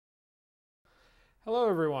Hello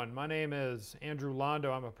everyone, my name is Andrew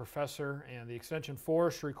Londo. I'm a professor and the Extension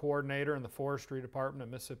Forestry Coordinator in the Forestry Department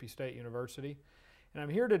at Mississippi State University. And I'm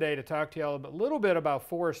here today to talk to you all a little bit about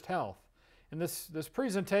forest health. And this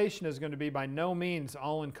presentation is going to be by no means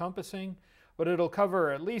all-encompassing, but it'll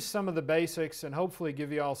cover at least some of the basics and hopefully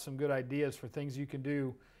give you all some good ideas for things you can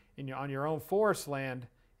do on your own forest land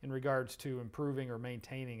in regards to improving or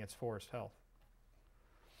maintaining its forest health.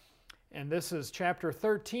 And this is Chapter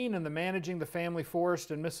 13 in the Managing the Family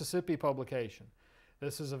Forest in Mississippi publication.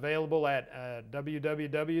 This is available at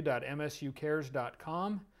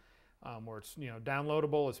www.msucares.com, where it's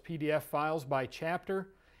downloadable as PDF files by chapter.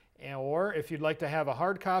 Or if you'd like to have a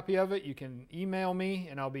hard copy of it, you can email me,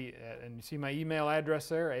 and and you see my email address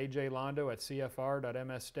there,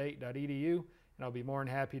 ajlondo@cfr.msstate.edu, and I'll be more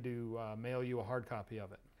than happy to mail you a hard copy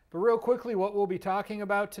of it. But real quickly, what we'll be talking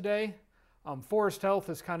about today. Forest health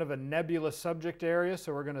is kind of a nebulous subject area,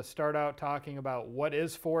 so we're going to start out talking about what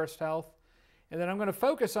is forest health. And then I'm going to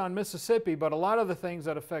focus on Mississippi, but a lot of the things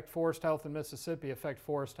that affect forest health in Mississippi affect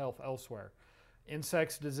forest health elsewhere.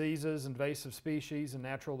 Insects, diseases, invasive species, and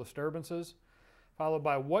natural disturbances, followed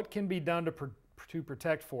by what can be done to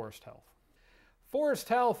protect forest health. Forest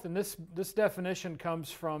health, and this definition comes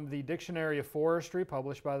from the Dictionary of Forestry,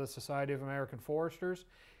 published by the Society of American Foresters,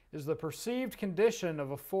 is the perceived condition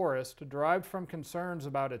of a forest derived from concerns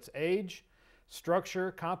about its age,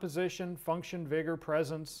 structure, composition, function, vigor,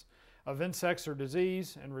 presence of insects or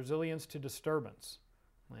disease, and resilience to disturbance.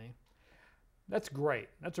 Okay? That's great.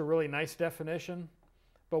 That's a really nice definition.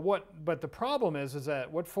 But the problem is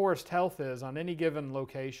that what forest health is on any given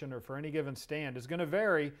location or for any given stand is going to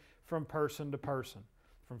vary from person to person,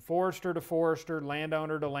 from forester to forester,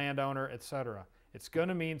 landowner to landowner, etc. It's going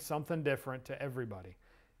to mean something different to everybody,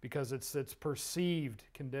 because it's perceived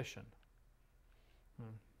condition.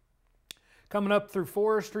 Coming up through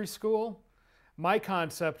forestry school, my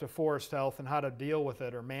concept of forest health and how to deal with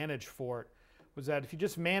it or manage for it was that if you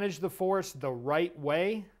just manage the forest the right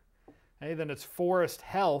way, okay, then its forest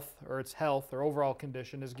health or overall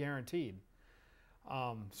condition is guaranteed.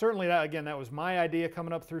 Certainly that was my idea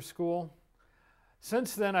coming up through school.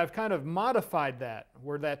 Since then I've kind of modified that,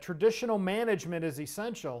 where that traditional management is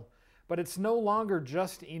essential, but it's no longer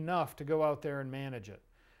just enough to go out there and manage it.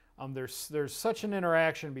 There's such an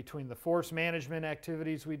interaction between the forest management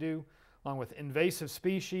activities we do, along with invasive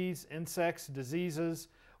species, insects, diseases,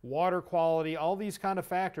 water quality. All these kind of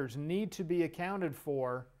factors need to be accounted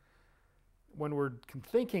for when we're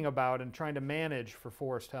thinking about and trying to manage for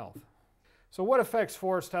forest health. So what affects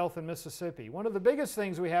forest health in Mississippi? One of the biggest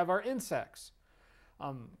things we have are insects.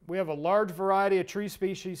 We have a large variety of tree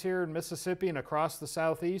species here in Mississippi and across the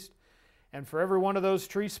southeast. And for every one of those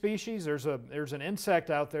tree species, there's an insect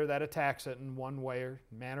out there that attacks it in one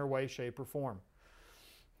manner, way, shape, or form.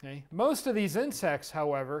 Okay? Most of these insects,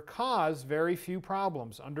 however, cause very few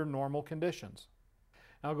problems under normal conditions.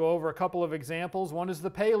 I'll go over a couple of examples. One is the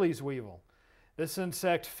Paley's weevil. This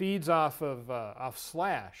insect feeds off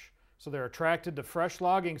slash. So they're attracted to fresh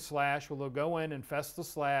logging slash, where they'll go in, infest the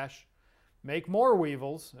slash, make more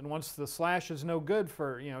weevils, and once the slash is no good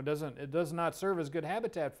for, it does not serve as good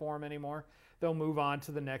habitat for them anymore, they'll move on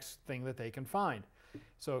to the next thing that they can find.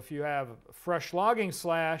 So if you have fresh logging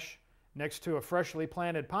slash next to a freshly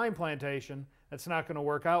planted pine plantation, that's not going to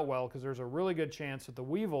work out well, because there's a really good chance that the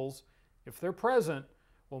weevils, if they're present,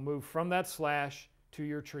 will move from that slash to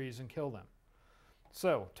your trees and kill them.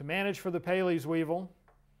 So to manage for the Paley's weevil,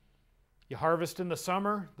 you harvest in the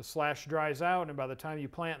summer, the slash dries out, and by the time you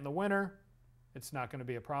plant in the winter, it's not going to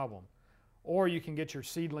be a problem. Or you can get your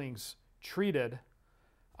seedlings treated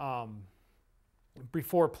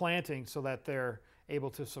before planting so that they're able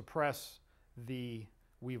to suppress the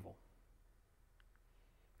weevil.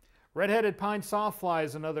 Red-headed pine sawfly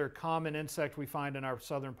is another common insect we find in our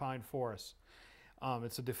southern pine forests.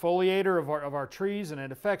 It's a defoliator of our trees, and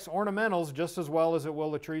it affects ornamentals just as well as it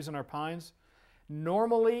will the trees in our pines.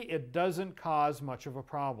 Normally, it doesn't cause much of a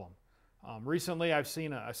problem. Recently, I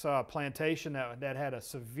saw a plantation that had a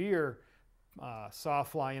severe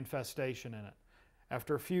sawfly infestation in it.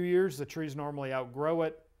 After a few years, the trees normally outgrow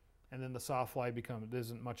it, and then the sawfly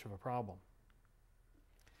isn't much of a problem.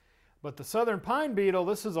 But the southern pine beetle,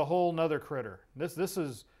 this is a whole nother critter. This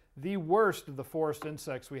is the worst of the forest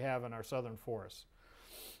insects we have in our southern forests.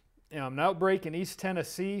 An outbreak in East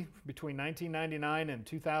Tennessee between 1999 and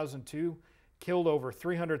 2002 killed over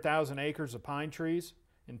 300,000 acres of pine trees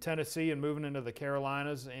in Tennessee and moving into the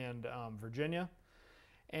Carolinas and Virginia.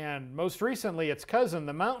 And most recently, its cousin,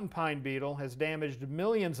 the mountain pine beetle, has damaged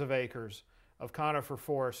millions of acres of conifer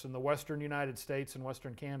forests in the western United States and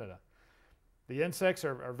western Canada. The insects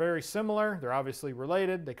are very similar. They're obviously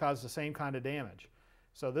related. They cause the same kind of damage.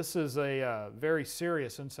 So this is a very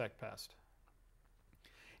serious insect pest.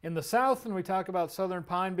 In the south, when we talk about southern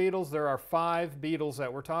pine beetles, there are 5 beetles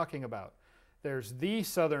that we're talking about. There's the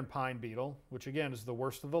southern pine beetle, which again is the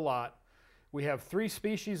worst of the lot. We have 3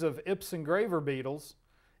 species of Ips and graver beetles,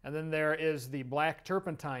 and then there is the black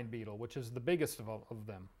turpentine beetle, which is the biggest of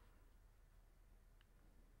them.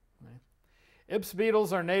 Okay. Ips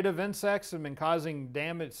beetles are native insects and have been causing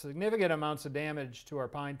significant amounts of damage to our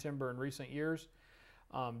pine timber in recent years.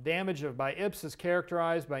 Damage by Ips is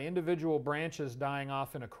characterized by individual branches dying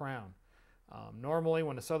off in a crown. Normally,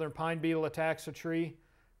 when a southern pine beetle attacks a tree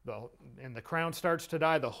and the crown starts to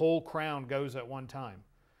die, the whole crown goes at one time.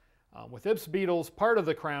 With Ips beetles, part of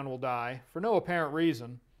the crown will die for no apparent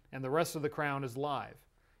reason, and the rest of the crown is live.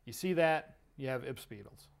 You see that, you have Ips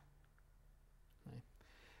beetles. Okay.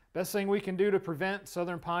 Best thing we can do to prevent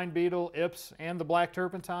southern pine beetle, Ips, and the black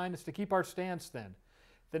turpentine is to keep our stands thinned.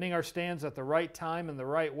 Thinning our stands at the right time and the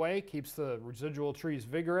right way keeps the residual trees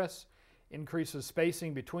vigorous, increases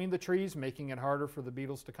spacing between the trees, making it harder for the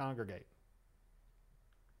beetles to congregate.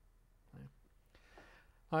 Okay.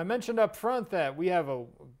 I mentioned up front that we have a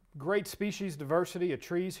great species diversity of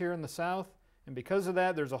trees here in the south, and because of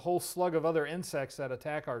that, there's a whole slug of other insects that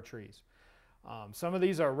attack our trees. Some of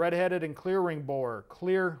these are red-headed and clear wing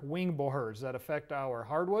borers that affect our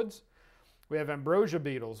hardwoods. We have ambrosia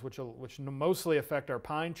beetles, which mostly affect our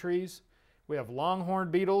pine trees. We have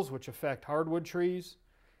longhorn beetles, which affect hardwood trees.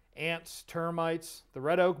 Ants, termites, the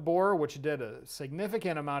red oak borer, which did a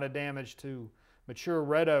significant amount of damage to mature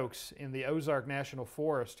red oaks in the Ozark National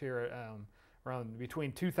Forest here around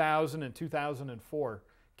between 2000 and 2004.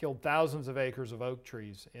 Killed thousands of acres of oak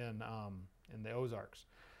trees in the Ozarks.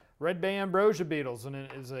 Red bay ambrosia beetles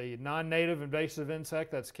is a non-native invasive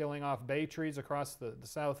insect that's killing off bay trees across the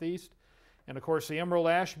southeast. And of course the emerald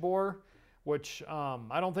ash borer, which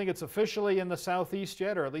I don't think it's officially in the southeast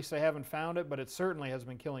yet, or at least they haven't found it, but it certainly has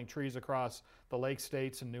been killing trees across the Lake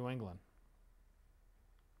States and New England.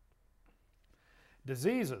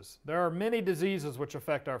 Diseases. There are many diseases which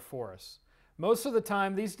affect our forests. Most of the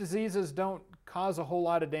time these diseases don't cause a whole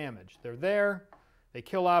lot of damage. They're there, they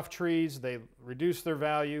kill off trees, they reduce their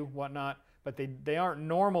value, whatnot, but they aren't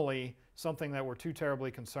normally something that we're too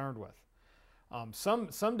terribly concerned with.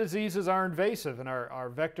 Some diseases are invasive and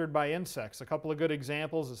are vectored by insects. A couple of good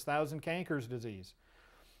examples is thousand cankers disease,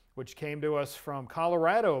 which came to us from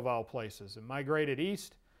Colorado of all places. It migrated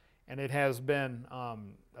east, and it has been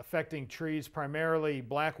affecting trees, primarily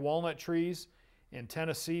black walnut trees in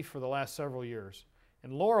Tennessee for the last several years.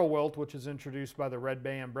 And laurel wilt, which is introduced by the red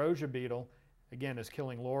bay ambrosia beetle, again is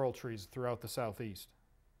killing laurel trees throughout the southeast.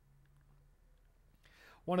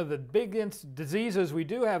 One of the big diseases we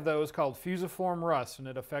do have, though, is called fusiform rust, and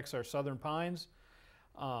it affects our southern pines.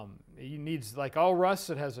 It needs, like all rusts,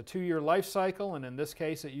 it has a 2-year life cycle, and in this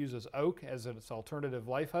case it uses oak as its alternative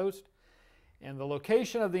life host. And the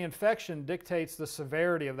location of the infection dictates the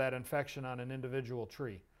severity of that infection on an individual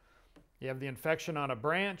tree. You have the infection on a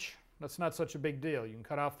branch, that's not such a big deal. You can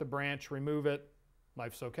cut off the branch, remove it,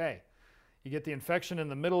 life's okay. You get the infection in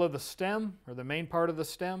the middle of the stem, or the main part of the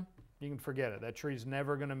stem, you can forget it. That tree's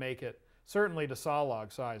never going to make it, certainly to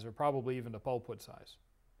sawlog size, or probably even to pulpwood size.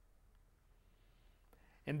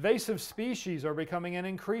 Invasive species are becoming an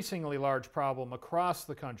increasingly large problem across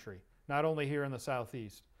the country, not only here in the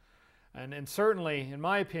southeast. And certainly, in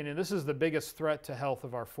my opinion, this is the biggest threat to health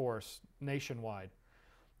of our forests nationwide.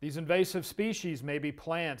 These invasive species may be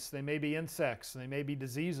plants, they may be insects, they may be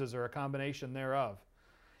diseases or a combination thereof.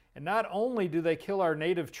 And not only do they kill our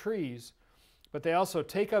native trees, but they also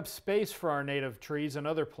take up space for our native trees and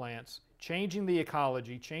other plants, changing the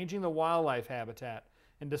ecology, changing the wildlife habitat,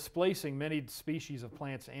 and displacing many species of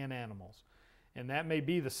plants and animals. And that may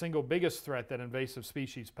be the single biggest threat that invasive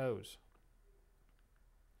species pose.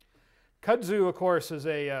 Kudzu, of course, is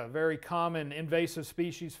a very common invasive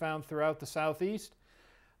species found throughout the southeast.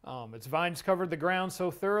 Its vines covered the ground so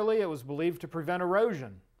thoroughly it was believed to prevent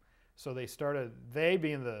erosion. So they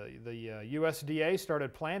being the USDA,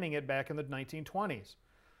 started planting it back in the 1920s.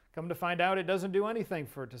 Come to find out, it doesn't do anything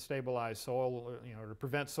to stabilize soil, or to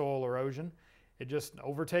prevent soil erosion. It just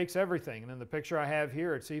overtakes everything. And in the picture I have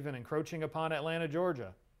here, it's even encroaching upon Atlanta,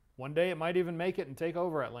 Georgia. One day it might even make it and take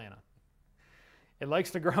over Atlanta. It likes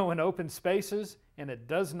to grow in open spaces, and it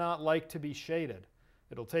does not like to be shaded.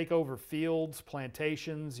 It'll take over fields,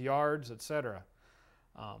 plantations, yards, etc.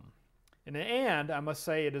 And I must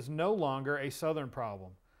say, it is no longer a southern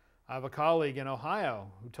problem. I have a colleague in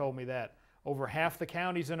Ohio who told me that over half the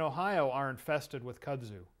counties in Ohio are infested with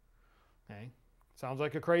kudzu. Okay? Sounds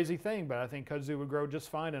like a crazy thing, but I think kudzu would grow just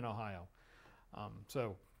fine in Ohio.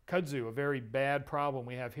 So kudzu, a very bad problem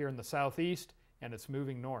we have here in the southeast, and it's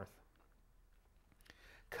moving north.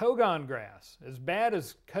 Kogon grass. As bad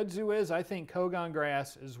as kudzu is, I think kogon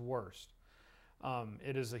grass is worse.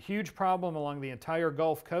 It is a huge problem along the entire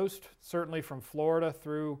Gulf Coast, certainly from Florida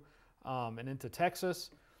through and into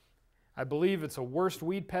Texas. I believe it's a worse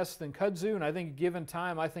weed pest than kudzu, and I think given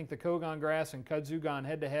time, I think the kogon grass and kudzu gone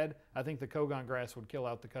head to head, I think the kogon grass would kill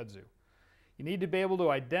out the kudzu. You need to be able to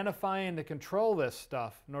identify and to control this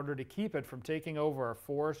stuff in order to keep it from taking over our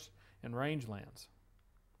forests and rangelands.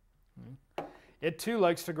 It too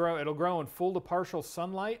likes to grow. It'll grow in full to partial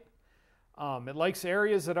sunlight. It likes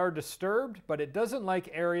areas that are disturbed, but it doesn't like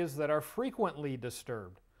areas that are frequently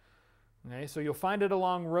disturbed. Okay, so you'll find it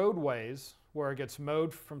along roadways where it gets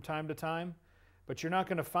mowed from time to time, but you're not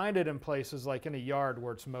going to find it in places like in a yard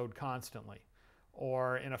where it's mowed constantly,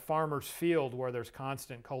 or in a farmer's field where there's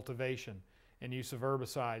constant cultivation and use of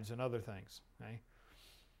herbicides and other things. Okay?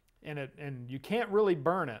 And you can't really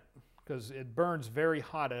burn it because it burns very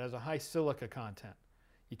hot. It has a high silica content.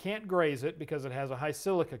 You can't graze it because it has a high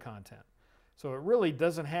silica content. So it really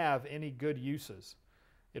doesn't have any good uses.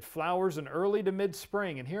 It flowers in early to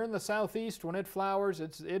mid-spring, and here in the southeast, when it flowers,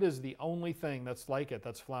 it is the only thing that's like it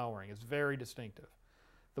that's flowering. It's very distinctive.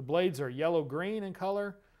 The blades are yellow-green in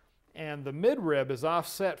color, and the midrib is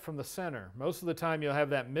offset from the center. Most of the time you'll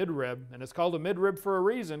have that midrib, and it's called a midrib for a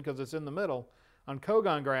reason because it's in the middle. On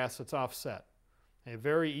kogon grass, it's offset. A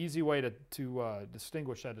very easy way to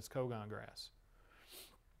distinguish that it's kogon grass.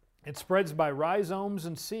 It spreads by rhizomes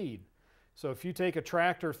and seed. So if you take a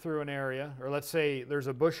tractor through an area, or let's say there's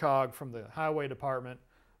a bush hog from the highway department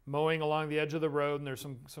mowing along the edge of the road, and there's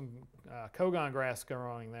some kogon grass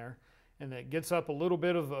growing there, and it gets up a little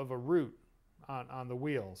bit of a root on the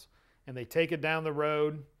wheels, and they take it down the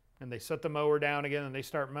road, and they set the mower down again, and they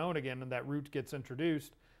start mowing again, and that root gets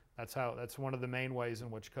introduced. That's one of the main ways in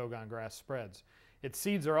which kogon grass spreads. Its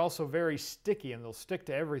seeds are also very sticky, and they'll stick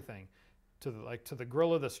to everything, to the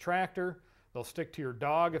grill of this tractor. They'll stick to your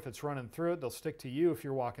dog if it's running through it. They'll stick to you if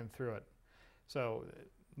you're walking through it. So,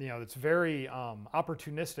 it's very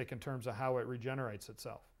opportunistic in terms of how it regenerates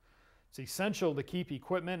itself. It's essential to keep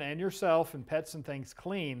equipment and yourself and pets and things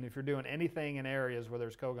clean if you're doing anything in areas where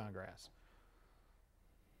there's kogon grass.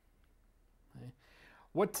 Okay.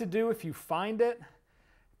 What to do if you find it?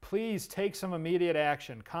 Please take some immediate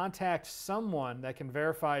action. Contact someone that can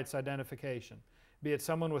verify its identification, be it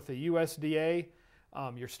someone with the USDA,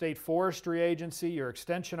 your state forestry agency, your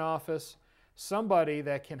extension office, somebody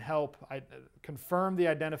that can help confirm the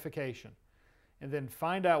identification, and then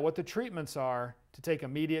find out what the treatments are to take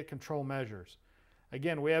immediate control measures.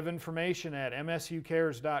 Again, we have information at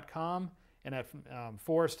msucares.com and at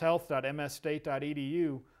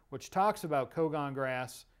foresthealth.msstate.edu, which talks about kogon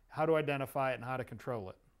grass, how to identify it, and how to control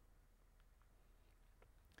it.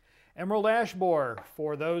 Emerald ash borer,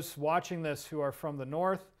 for those watching this who are from the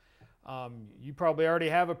north, you probably already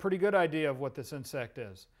have a pretty good idea of what this insect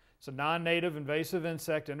is. It's a non-native invasive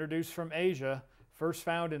insect introduced from Asia, first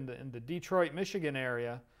found in the Detroit, Michigan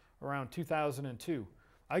area around 2002.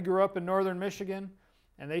 I grew up in northern Michigan,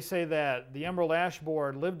 and they say that the emerald ash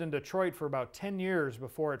borer lived in Detroit for about 10 years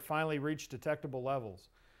before it finally reached detectable levels.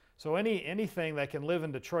 So anything that can live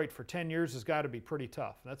in Detroit for 10 years has got to be pretty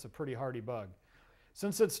tough. That's a pretty hardy bug.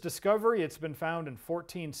 Since its discovery, it's been found in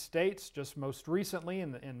 14 states, just most recently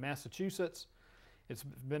in Massachusetts. It's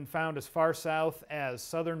been found as far south as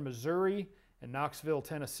southern Missouri and Knoxville,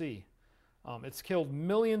 Tennessee. It's killed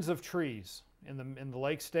millions of trees in the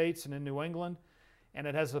Lake States and in New England, and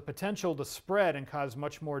it has the potential to spread and cause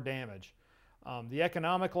much more damage. The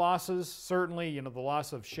economic losses, certainly, the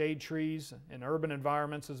loss of shade trees in urban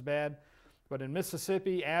environments is bad, but in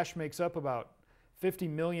Mississippi, ash makes up about $50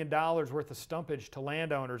 million worth of stumpage to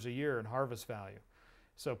landowners a year in harvest value.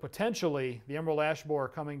 So potentially, the emerald ash borer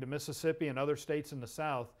coming to Mississippi and other states in the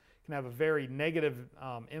south can have a very negative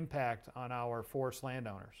impact on our forest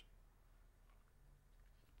landowners.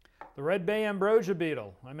 The red bay ambrosia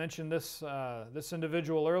beetle. I mentioned this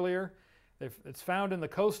individual earlier. It's found in the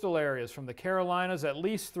coastal areas from the Carolinas at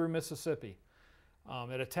least through Mississippi.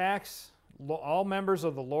 It attacks all members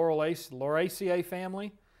of the Lauraceae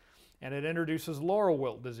family, and it introduces laurel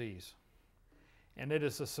wilt disease. And it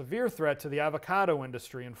is a severe threat to the avocado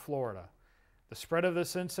industry in Florida. The spread of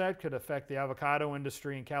this insect could affect the avocado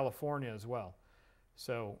industry in California as well.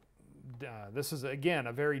 So this is, again,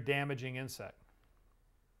 a very damaging insect.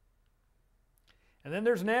 And then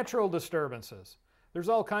there's natural disturbances. There's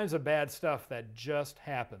all kinds of bad stuff that just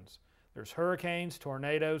happens. There's hurricanes,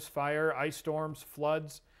 tornadoes, fire, ice storms,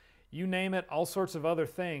 floods, you name it, all sorts of other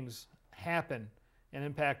things happen and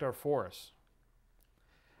impact our forests.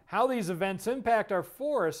 How these events impact our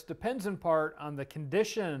forests depends in part on the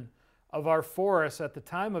condition of our forests at the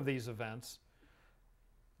time of these events,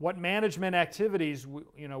 what management activities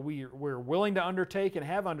we're willing to undertake and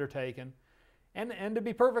have undertaken, and to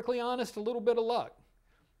be perfectly honest, a little bit of luck.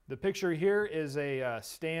 The picture here is a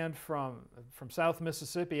stand from South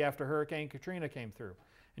Mississippi after Hurricane Katrina came through.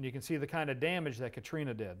 And you can see the kind of damage that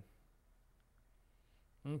Katrina did.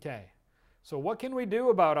 Okay, so what can we do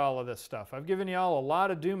about all of this stuff? I've given you all a lot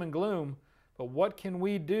of doom and gloom, but what can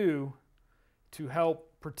we do to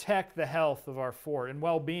help protect the health of our forest and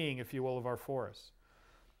well-being, if you will, of our forests?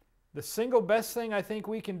 The single best thing I think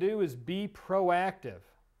we can do is be proactive.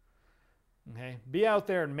 Okay? Be out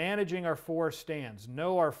there and managing our forest stands,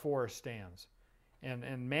 know our forest stands, and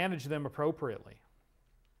manage them appropriately.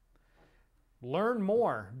 Learn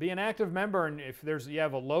more. Be an active member, and if you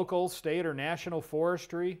have a local, state, or national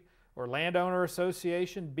forestry or landowner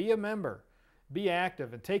association, be a member. Be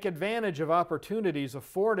active and take advantage of opportunities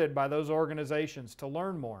afforded by those organizations to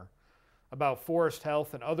learn more about forest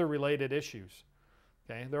health and other related issues.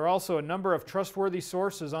 Okay? There are also a number of trustworthy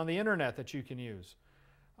sources on the internet that you can use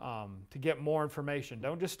to get more information.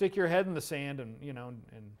 Don't just stick your head in the sand and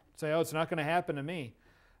say, oh, it's not going to happen to me.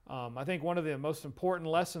 I think one of the most important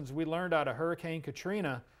lessons we learned out of Hurricane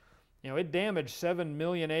Katrina, it damaged 7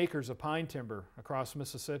 million acres of pine timber across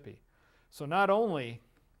Mississippi. So not only,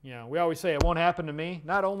 we always say it won't happen to me,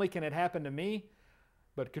 not only can it happen to me,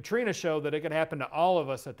 but Katrina showed that it could happen to all of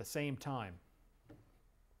us at the same time.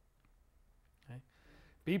 Okay?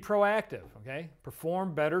 Be proactive, okay?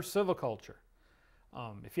 Perform better silviculture.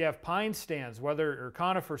 If you have pine stands, or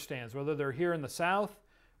conifer stands, whether they're here in the south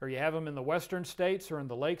or you have them in the western states or in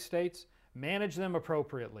the lake states, manage them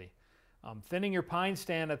appropriately. Thinning your pine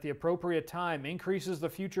stand at the appropriate time increases the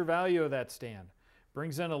future value of that stand,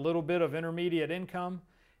 brings in a little bit of intermediate income,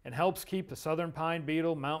 and helps keep the southern pine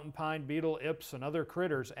beetle, mountain pine beetle, ips, and other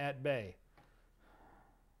critters at bay.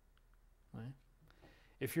 Right?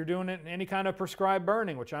 If you're doing any kind of prescribed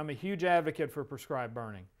burning, which I'm a huge advocate for prescribed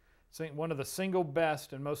burning, it's one of the single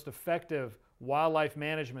best and most effective wildlife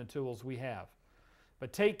management tools we have.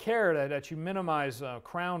 But take care that you minimize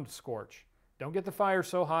crown scorch. Don't get the fire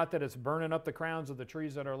so hot that it's burning up the crowns of the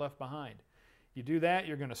trees that are left behind. You do that,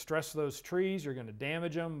 you're going to stress those trees, you're going to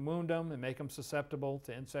damage them, wound them, and make them susceptible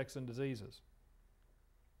to insects and diseases.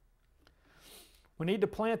 We need to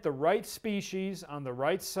plant the right species on the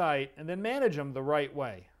right site and then manage them the right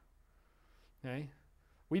way. Okay?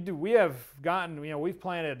 We have gotten, we've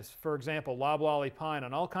planted, for example, loblolly pine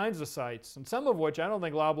on all kinds of sites, and some of which I don't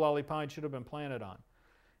think loblolly pine should have been planted on.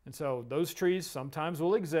 And so those trees sometimes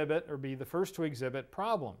will exhibit, or be the first to exhibit,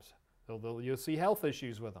 problems. You'll see health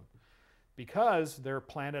issues with them because they're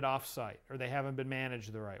planted off-site or they haven't been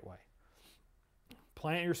managed the right way.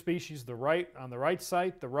 Plant your species on the right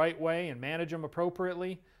site, the right way, and manage them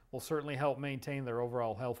appropriately will certainly help maintain their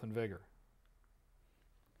overall health and vigor.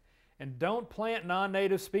 And don't plant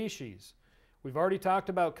non-native species. We've already talked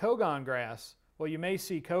about Kogon grass. Well, you may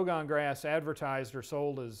see Kogon grass advertised or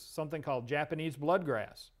sold as something called Japanese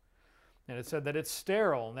bloodgrass. And it said that it's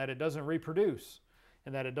sterile and that it doesn't reproduce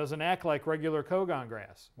and that it doesn't act like regular Kogon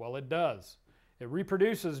grass. Well, it does. It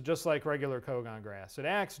reproduces just like regular Kogon grass. It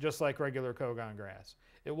acts just like regular Kogon grass.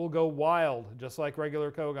 It will go wild just like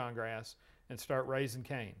regular Kogon grass and start raising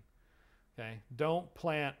cane. Okay? Don't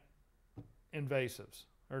plant invasives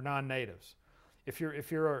or non-natives. If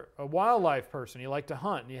you're a wildlife person, you like to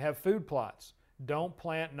hunt and you have food plots, don't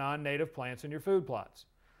plant non-native plants in your food plots.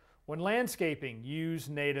 When landscaping, use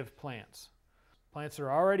native plants. Plants that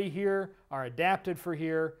are already here, are adapted for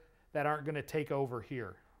here, that aren't going to take over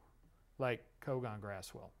here, like Kogon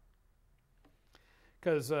grass will.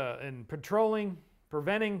 Because in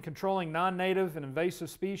preventing, controlling non-native and invasive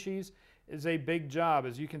species is a big job.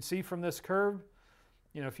 As you can see from this curve,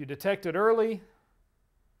 if you detect it early,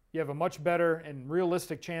 you have a much better and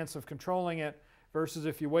realistic chance of controlling it versus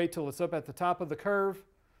if you wait till it's up at the top of the curve,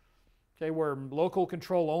 okay, where local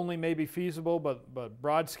control only may be feasible, but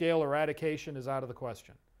broad-scale eradication is out of the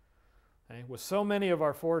question. Okay? With so many of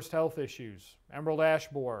our forest health issues, emerald ash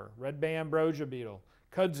borer, red bay ambrosia beetle,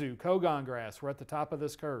 kudzu, Kogon grass, we're at the top of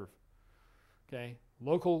this curve. Okay?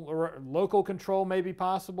 Local control may be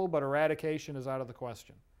possible, but eradication is out of the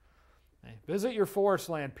question. Okay? Visit your forest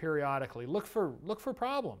land periodically. Look for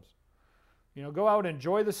problems. Go out and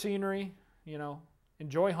enjoy the scenery.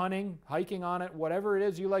 Enjoy hunting, hiking on it, whatever it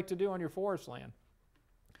is you like to do on your forest land.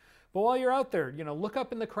 But while you're out there, look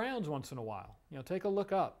up in the crowns once in a while. Take a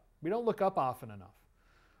look up. We don't look up often enough.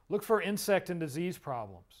 Look for insect and disease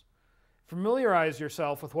problems. Familiarize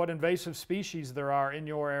yourself with what invasive species there are in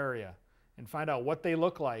your area and find out what they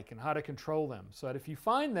look like and how to control them, so that if you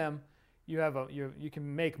find them, you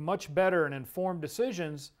can make much better and informed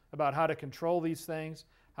decisions about how to control these things,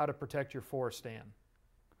 how to protect your forest stand.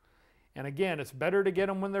 And again, it's better to get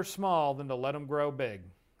them when they're small than to let them grow big.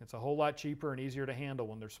 It's a whole lot cheaper and easier to handle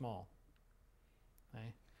when they're small.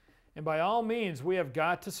 Okay? And by all means, we have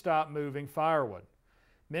got to stop moving firewood.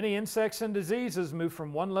 Many insects and diseases move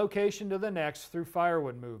from one location to the next through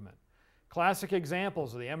firewood movement. Classic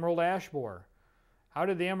examples of the emerald ash borer. How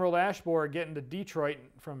did the emerald ash borer get into Detroit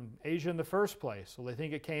from Asia in the first place? Well, they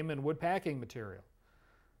think it came in wood packing material.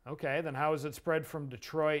 Okay, then how is it spread from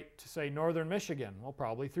Detroit to, say, northern Michigan? Well,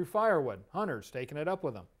 probably through firewood, hunters taking it up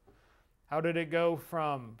with them. How did it go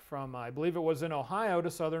from I believe it was in Ohio to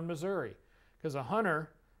southern Missouri? Because a hunter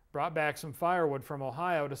brought back some firewood from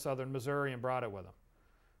Ohio to southern Missouri and brought it with him.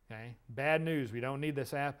 Okay, bad news, we don't need this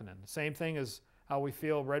happening. The same thing as how we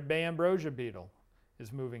feel red bay ambrosia beetle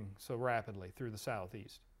is moving so rapidly through the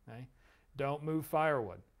southeast. Okay? Don't move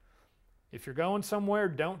firewood. If you're going somewhere,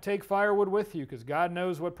 don't take firewood with you, because God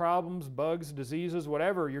knows what problems, bugs, diseases,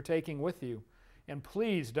 whatever you're taking with you. And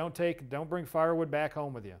please don't bring firewood back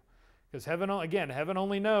home with you, because heaven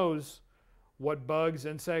only knows what bugs,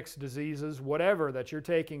 insects, diseases, whatever that you're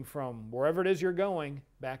taking from wherever it is you're going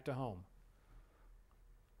back to home.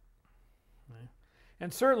 Okay?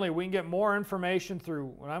 And certainly we can get more information through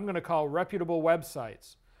what I'm going to call reputable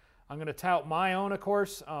websites. I'm going to tout my own, of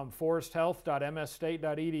course.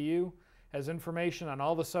 foresthealth.msstate.edu has information on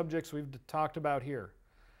all the subjects we've talked about here.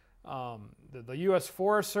 The U.S.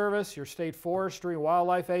 Forest Service, your state forestry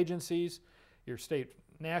wildlife agencies, your state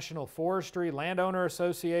national forestry, landowner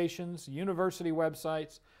associations, university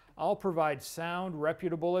websites, all provide sound,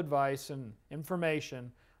 reputable advice and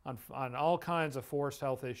information on all kinds of forest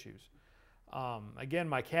health issues. Again,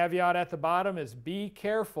 my caveat at the bottom is be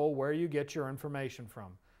careful where you get your information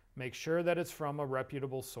from. Make sure that it's from a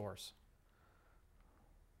reputable source.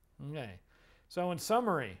 Okay, so in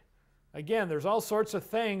summary, again, there's all sorts of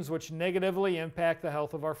things which negatively impact the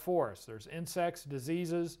health of our forests. There's insects,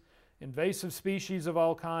 diseases, invasive species of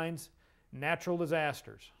all kinds, natural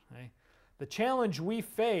disasters. Okay? The challenge we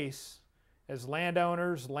face as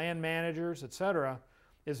landowners, land managers, etc.,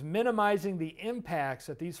 is minimizing the impacts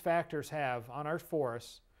that these factors have on our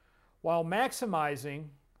forests while maximizing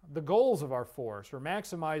the goals of our forests, or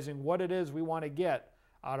maximizing what it is we want to get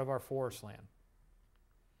out of our forest land.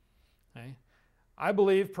 Okay? I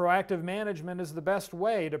believe proactive management is the best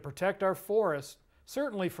way to protect our forests,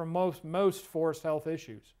 certainly from most forest health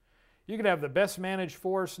issues. You could have the best managed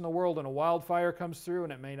forest in the world and a wildfire comes through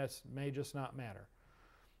and it may just not matter.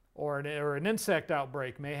 Or an insect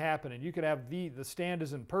outbreak may happen and you could have the stand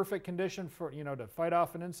is in perfect condition for, to fight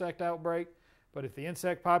off an insect outbreak, but if the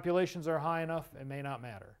insect populations are high enough, it may not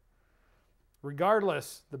matter.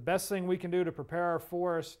 Regardless, the best thing we can do to prepare our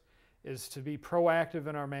forest is to be proactive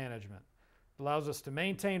in our management. It allows us to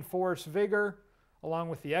maintain forest vigor along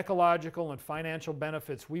with the ecological and financial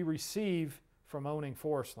benefits we receive from owning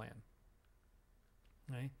forest land.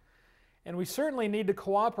 Okay? And we certainly need to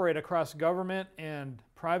cooperate across government and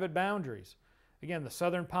private boundaries. Again, the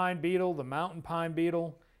southern pine beetle, the mountain pine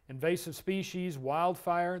beetle, invasive species,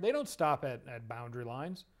 wildfire, they don't stop at boundary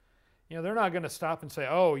lines. They're not going to stop and say,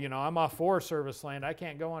 oh, I'm off Forest Service land, I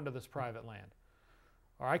can't go onto this private land.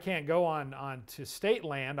 Or I can't go on to state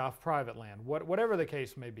land off private land, whatever the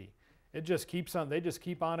case may be. It just keeps on, they just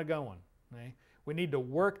keep on going. Okay? We need to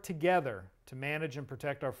work together to manage and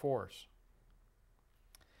protect our forests.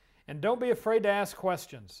 And don't be afraid to ask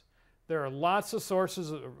questions. There are lots of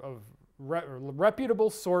sources of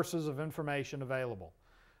reputable sources of information available.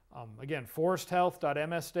 Again,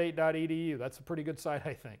 foresthealth.msstate.edu, that's a pretty good site,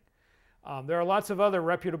 I think. There are lots of other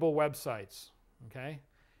reputable websites. Okay?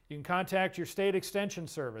 You can contact your state extension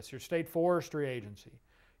service, your state forestry agency,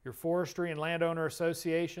 your forestry and landowner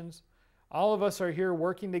associations. All of us are here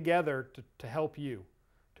working together to help you,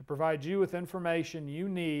 to provide you with information you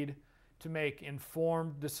need to make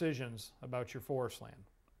informed decisions about your forest land.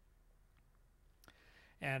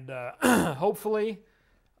 And hopefully,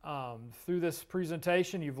 through this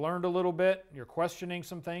presentation, you've learned a little bit, you're questioning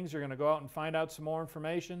some things, you're going to go out and find out some more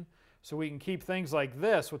information so we can keep things like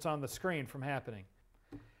this, what's on the screen, from happening.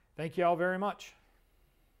 Thank you all very much.